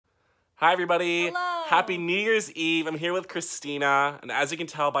Hi, everybody. Hello. Happy New Year's Eve. I'm here with Christina, and as you can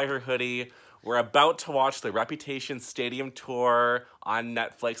tell by her hoodie, we're about to watch the Reputation Stadium Tour on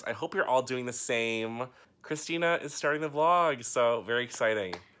Netflix. I hope you're all doing the same. Christina is starting the vlog, so very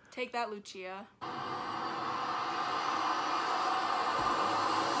exciting. Take that, Lucia. Not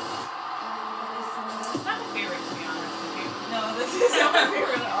my favorite, to be honest with you. No, this is not my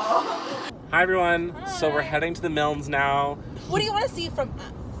favorite at all. Hi, everyone. Hi. So we're heading to the Milnes now. What do you want to see from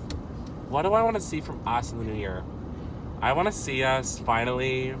us? What do I want to see from us in the new year? I want to see us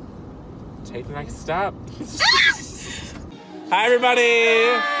finally take the next step. Hi, everybody.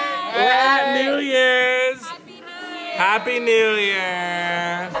 Hi. We're at New Year's. Happy New Year. Happy New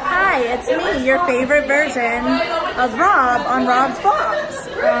Year. Hi, it's me, your favorite version of Rob on Rob's Vlogs.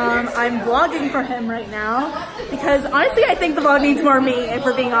 I'm vlogging for him right now because honestly I think the vlog needs more me, if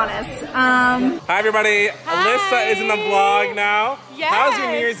we're being honest. Hi, everybody. Hi. Alyssa is in the vlog now. Yes. How's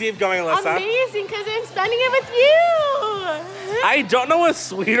your New Year's Eve going, Alyssa? Amazing, because I'm spending it with you. I don't know a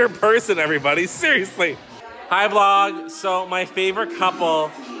sweeter person, everybody. Seriously. Hi, vlog. So my favorite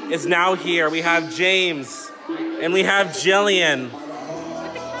couple is now here. We have James and we have Jillian.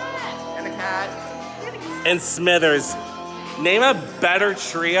 And a cat. And Smithers. Name a better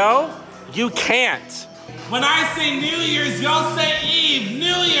trio? You can't. When I say New Year's, y'all say Eve.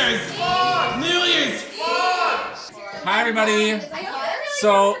 New Year's. New Year's. Hi, everybody.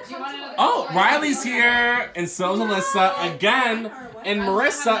 So, Riley's here, and so is Alyssa again, and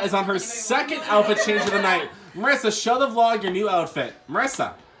Marissa is on her second outfit change of the night. Marissa, show the vlog your new outfit.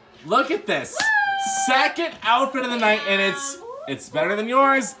 Marissa, look at this. Second outfit of the night, and it's better than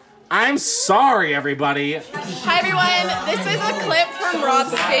yours. I'm sorry, everybody. Hi everyone, this is a clip from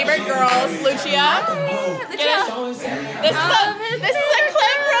Rob's favorite girls, Lucia. This is a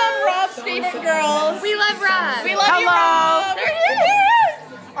clip from Rob's favorite girls. We love Rob. We love you, Rob. There he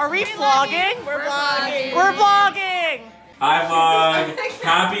is! Are we vlogging? We're vlogging. We're vlogging! Hi, vlog.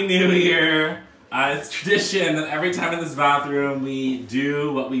 Happy New Year. It's tradition that every time in this bathroom we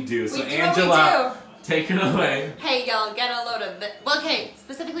do what we do. So We do Angela, take it away. Hey y'all, get a load of this. Well, okay,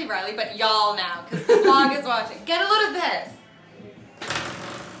 specifically Riley, but y'all now, because the vlog is watching. Get a load of this.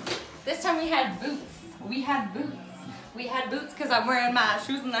 This time we had boots. We had boots. We had boots because I'm wearing my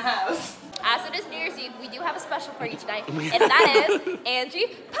shoes in the house. As it is New Year's Eve, we do have a special for you tonight, and that is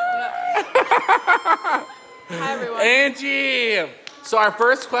Angie Pie. Hi everyone. Angie! So our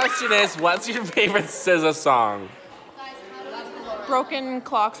first question is, what's your favorite SZA song? Broken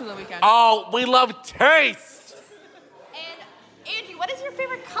Clocks of the Weekend. Oh, we love Taste! And Angie, what is your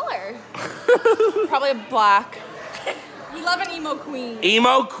favorite color? Probably black. We love an emo queen.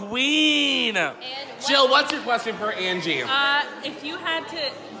 Emo Queen! And Jill, what's your question for Angie? If you had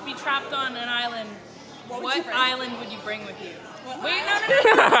to be trapped on an island, what island would you bring with you? Wait, no.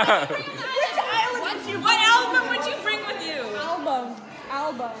 What album would you bring with you?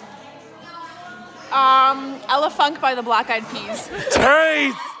 Album. Ella Funk by the Black Eyed Peas.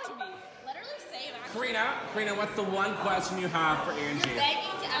 Taste! literally same, actually. Karina, what's the one question you have for Angie?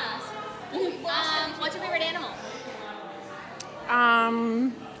 Begging to ask. What's your favorite animal?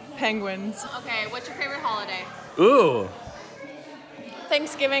 Penguins. Okay, what's your favorite holiday? Ooh.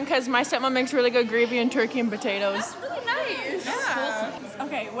 Thanksgiving, because my stepmom makes really good gravy and turkey and potatoes. Really nice. Yeah.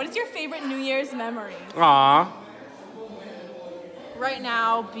 Okay, what is your favorite New Year's memory? Aw. Right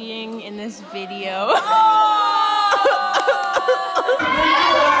now, being in this video.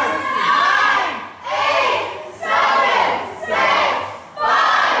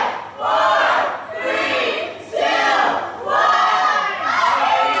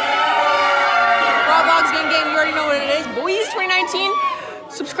 Roblox Game Game, you already know what it is. Boys 2019.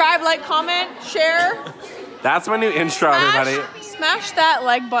 Subscribe, like, comment, share. That's my new intro, everybody. Smash that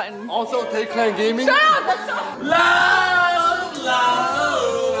like button. Also, Take Clan Gaming. Shut up! That's so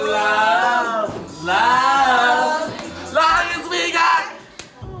Love, long as we got.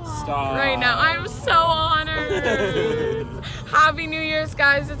 Stop. right now. I'm so honored. Happy New Year's,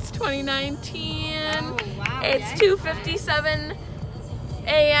 guys. It's 2019. Oh, wow. It's 2:57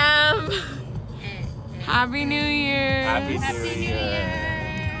 a.m. Happy New Year. Happy New Year.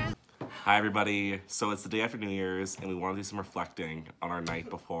 Hi, everybody. So it's the day after New Year's, and we want to do some reflecting on our night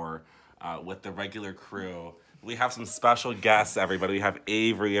before with the regular crew. We have some special guests, everybody. We have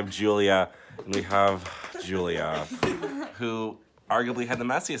Avery, we have Julia, and we have Julia, who arguably had the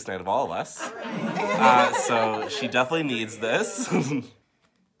messiest night of all of us. So she definitely needs this.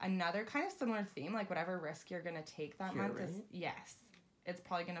 Another kind of similar theme, like whatever risk you're gonna take that month is, yes, it's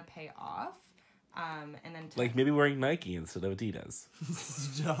probably gonna pay off. And then Like maybe wearing Nike instead of Adidas.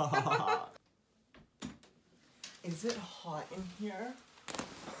 Stop. Is it hot in here?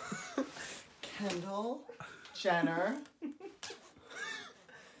 Kendall Jenner.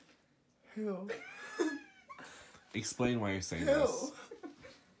 Who? Explain why you're saying this.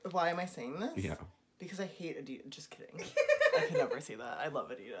 Why am I saying this? Yeah. Because I hate Adidas. Just kidding. I can never say that. I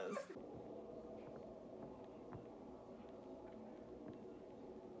love Adidas.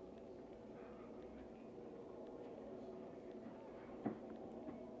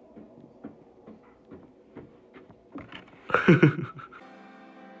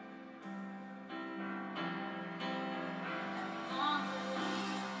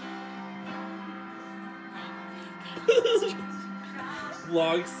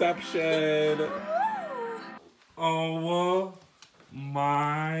 Vlogception. Oh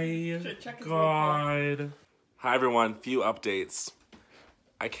my god. Hi everyone, few updates.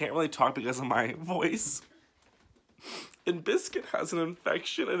 I can't really talk because of my voice. And Biscuit has an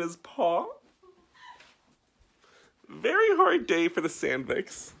infection in his paw. Very hard day for the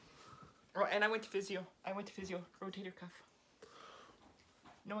Sandviks. Oh, and I went to physio. Rotator cuff.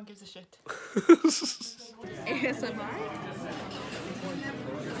 No one gives a shit. ASMR?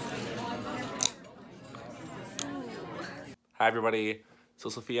 Hi everybody. So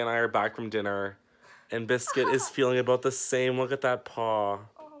Sophia and I are back from dinner and Biscuit is feeling about the same. Look at that paw.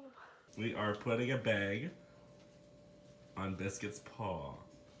 We are putting a bag on Biscuit's paw.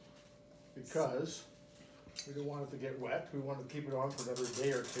 Because we don't want it to get wet. We want to keep it on for another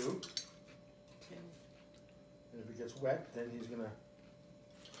day or two. And if it gets wet, then he's gonna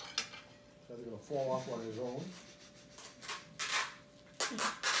fall off on his own.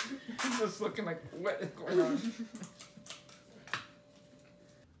 He's just looking like, what is going on?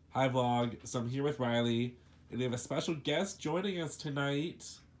 Hi vlog. So I'm here with Riley and we have a special guest joining us tonight.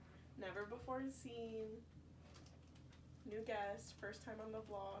 Never before seen. New guest, first time on the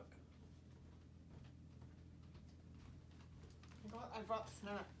vlog. I brought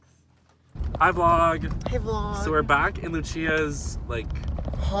snacks. Hi vlog. Hey vlog. So we're back in Lucia's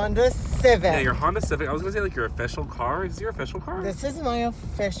Honda Civic. Yeah, your Honda Civic. I was gonna say your official car. Is it your official car? This is my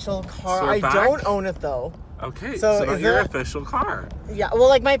official car. So I back. Don't own it though. Okay, so not your official car. Yeah,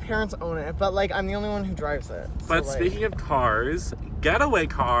 well, my parents own it, but I'm the only one who drives it. But speaking of cars, Getaway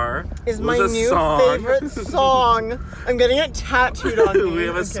Car is my new favorite song. I'm getting it tattooed on me. We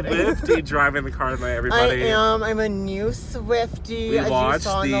have a Swiftie driving the car tonight, everybody. I am. I'm a new Swiftie. We watched the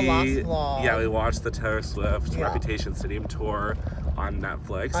last vlog. Yeah, we watched the Taylor Swift Reputation Stadium tour on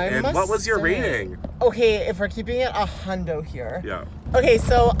Netflix. And what was your rating? Okay, if we're keeping it a hundo here. Yeah. Okay,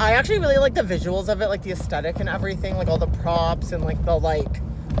 so I actually really like the visuals of it, the aesthetic and everything, all the props and the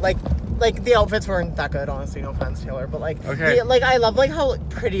outfits weren't that good, honestly, no offense, Taylor, but okay. I love how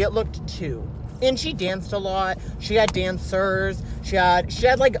pretty it looked too. And she danced a lot. She had dancers. She had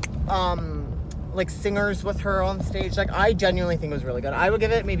singers with her on stage. I genuinely think it was really good. I would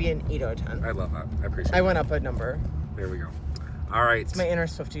give it maybe an 8 out of 10. I love that. I appreciate it. I went up a number. There we go. All right. It's my inner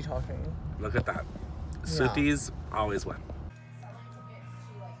Swiftie talking. Look at that. Swifties always win.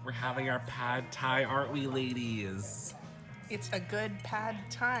 We're having our pad thai, aren't we, ladies? It's a good pad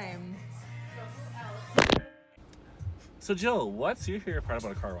time. So Jill, what's your favorite part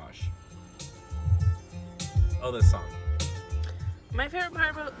about a car wash? Oh, this song. My favorite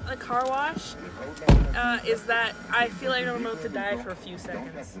part about a car wash is that I feel like I'm about to die for a few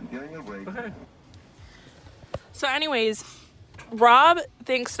seconds. Okay. So anyways, Rob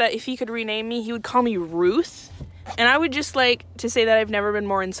thinks that if he could rename me, he would call me Ruth. And I would just like to say that I've never been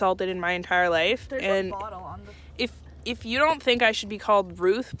more insulted in my entire life. There's and a bottle on the... if you don't think I should be called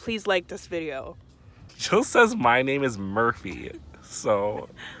Ruth, please like this video. Jill says my name is Murphy. So,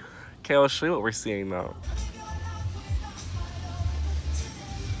 okay, I'll show you what we're seeing now.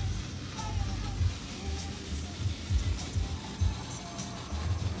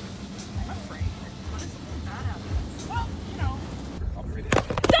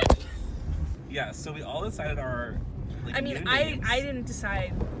 Yeah, so we all decided our I didn't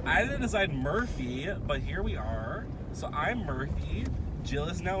decide. I didn't decide Murphy, but here we are. So I'm Murphy, Jill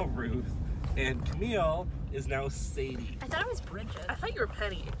is now Ruth, and Camille is now Sadie. I thought it was Bridget. I thought you were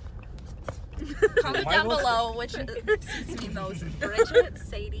Penny. Comment down below which suits me most, Bridget,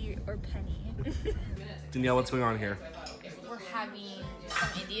 Sadie, or Penny. Danielle, what's going on here? We're having some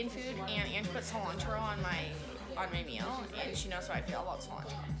Indian food, and Ange put cilantro on my meal, and she knows how I feel about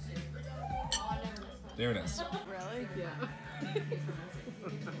cilantro. There it is. Really? Yeah. Does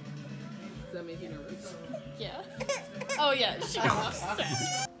that make you nervous? Yeah. Oh yeah, she got upset.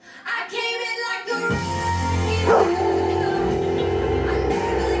 I came in like a wrecking ball. I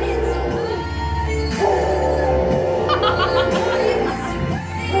never did somebody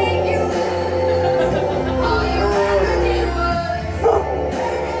All you ever did was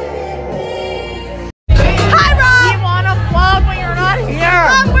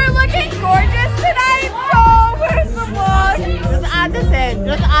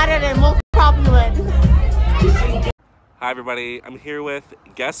everybody. I'm here with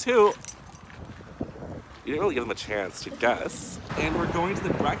guess who? You didn't really give them a chance to guess. And we're going to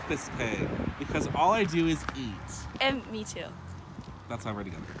the breakfast pig because all I do is eat. And me too. That's why we're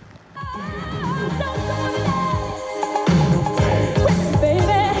together.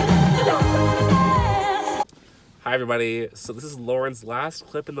 Hi everybody. So this is Lauren's last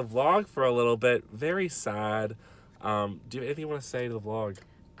clip in the vlog for a little bit. Very sad. Do you have anything you want to say to the vlog?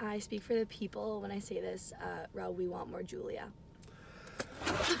 I speak for the people when I say this. Rob, we want more Julia.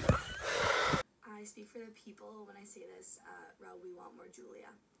 I speak for the people when I say this. Rob, we want more Julia.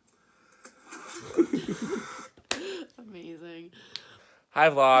 Amazing.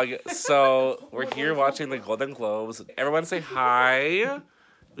 Hi vlog. So we're here watching the Golden Globes. Everyone say hi.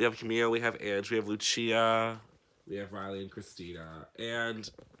 We have Camille, we have Ange, we have Lucia, we have Riley and Christina. And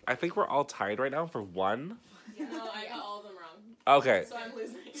I think we're all tied right now for one. Yeah, no, I got all of them wrong. Okay. So I'm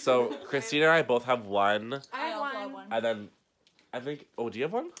losing. So Christina and I both have one. I have one. And then I think, oh, do you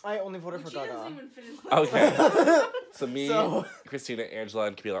have one? I only voted for Gaga. Okay. So me, Christina, Angela,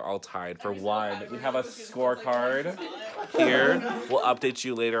 and Camille are all tied for one. We have a scorecard here. We'll update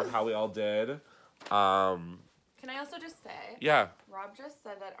you later of how we all did. Can I also just say? Yeah. Rob just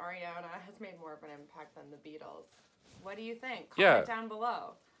said that Ariana has made more of an impact than the Beatles. What do you think? Yeah. Comment down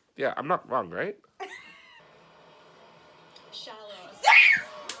below. Yeah, I'm not wrong, right? Shallow.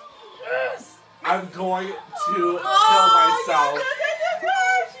 Yes! I'm going to kill myself.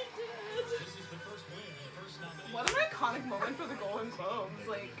 What an iconic moment for the Golden Globes.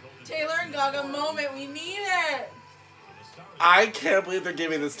 Like, Taylor and Gaga moment. We need it. I can't believe they're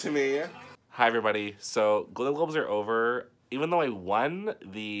giving this to me. Hi, everybody. So, Golden Globes are over. Even though I won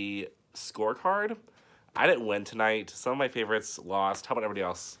the scorecard, I didn't win tonight. Some of my favorites lost. How about everybody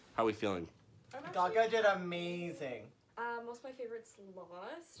else? How are we feeling? Gaga did amazing. Most of my favorites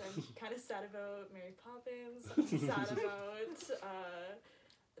lost. I'm kind of sad about Mary Poppins. I'm sad about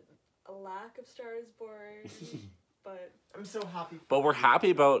a lack of Stars Born. But I'm so happy. But we're happy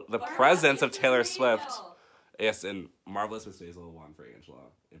about the presence of Taylor Swift. Yes, and Marvelous Miss Maisel won for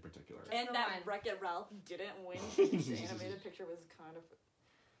Angela in particular. And that Wreck-It Ralph didn't win. His animated picture was kind of...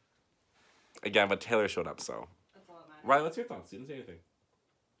 Again, but Taylor showed up, so. That's all that matters. Riley, what's your thoughts? You didn't say anything.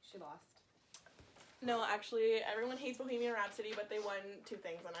 She lost. No, actually, everyone hates Bohemian Rhapsody, but they won 2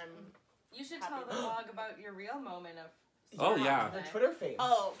 things, and I'm... you should tell the vlog about your real moment of... Oh, yeah. The Twitter fame.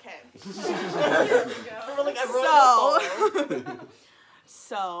 Oh, okay.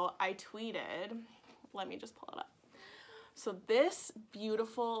 So I tweeted, let me just pull it up. So this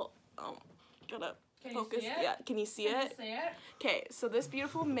beautiful, gotta focus. Yeah, can you see it? Okay, so this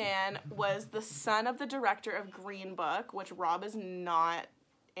beautiful man was the son of the director of Green Book, which Rob is not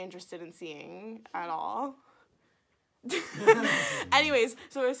interested in seeing at all. Anyways,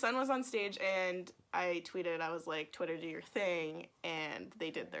 so his son was on stage and I tweeted, I was like, Twitter, do your thing, and they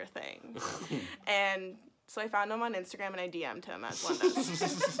did their thing. And so I found him on Instagram and I DM'd him as one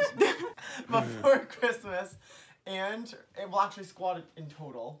does. Before Christmas, and well, actually squad in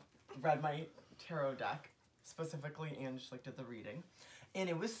total, read my tarot deck, specifically, and just like did the reading. And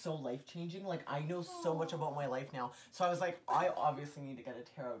it was so life-changing. Like, I know so much about my life now. So I was like, I obviously need to get a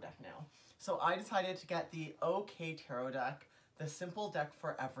tarot deck now. So I decided to get the OK Tarot deck, the simple deck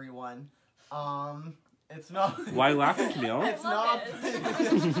for everyone. It's not... Why are you laughing, Camille? It's not...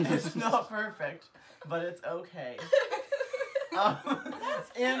 it's not perfect, but it's okay.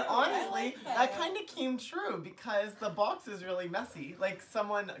 And honestly, that kind of came true because the box is really messy. Like,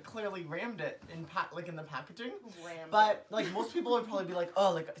 someone clearly rammed it in in the packaging. But like most people would probably be like,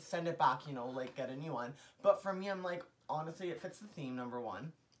 oh, like send it back, you know, like get a new one. But for me, I'm like, honestly, it fits the theme, number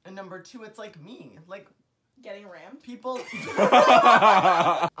 1. And number 2, it's like me, like getting rammed. People.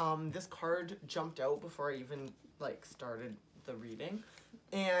 This card jumped out before I even like started the reading.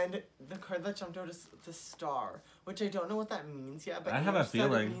 And the card that jumped out is the star, which I don't know what that means yet, but I have a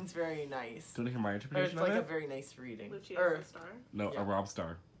feeling it means very nice. Do you want to hear my interpretation or it's like of it? a very nice reading. Lucia is a star? No, a Rob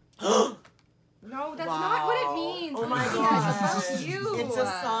star. No, that's not what it means. Oh my gosh. It's a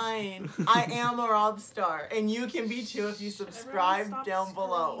sign. I am a Rob star. And you can be too if you subscribe down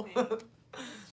below.